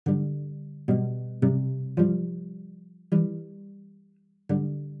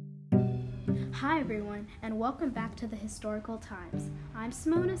Hi everyone, and welcome back to the Historical Times. I'm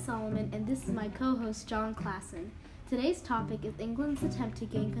Simona Solomon, and this is my co-host John Klassen. Today's topic is England's attempt to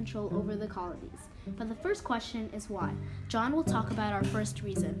gain control over the colonies. But the first question is why. John will talk about our first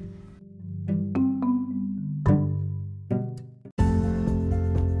reason.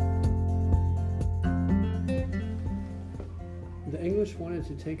 The English wanted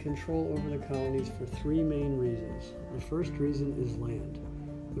to take control over the colonies for three main reasons. The first reason is land.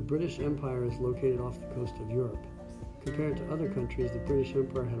 The British Empire is located off the coast of Europe. Compared to other countries, the British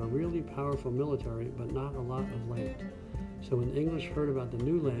Empire had a really powerful military, but not a lot of land. So when the English heard about the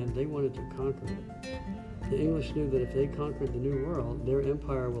new land, they wanted to conquer it. The English knew that if they conquered the new world, their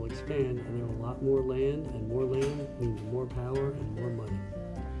empire will expand, and there will be a lot more land means more power and more money.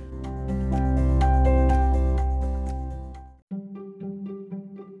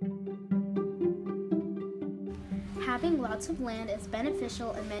 Having lots of land is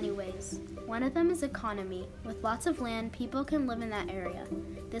beneficial in many ways. One of them is economy. With lots of land, people can live in that area.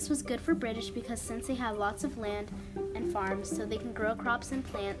 This was good for British because since they have lots of land and farms, so they can grow crops and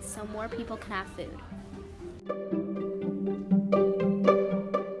plants so more people can have food.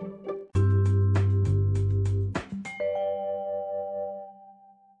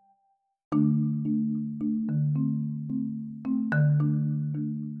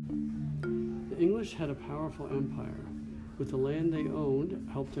 The English had a powerful empire. With the land they owned,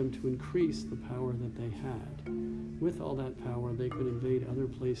 helped them to increase the power that they had. With all that power, they could invade other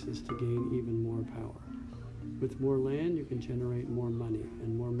places to gain even more power. With more land, you can generate more money,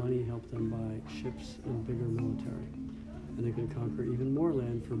 and more money helped them buy ships and bigger military. And they could conquer even more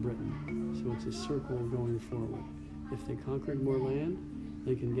land for Britain. So it's a circle going forward. If they conquered more land,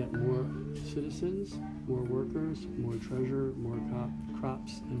 they can get more citizens, more workers, more treasure, more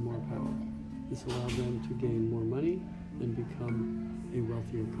crops, and more power. This allowed them to gain more money and become a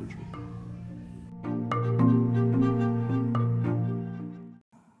wealthier country.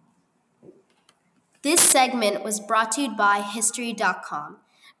 This segment was brought to you by History.com.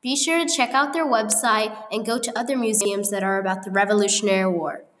 Be sure to check out their website and go to other museums that are about the Revolutionary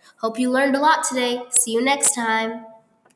War. Hope you learned a lot today. See you next time.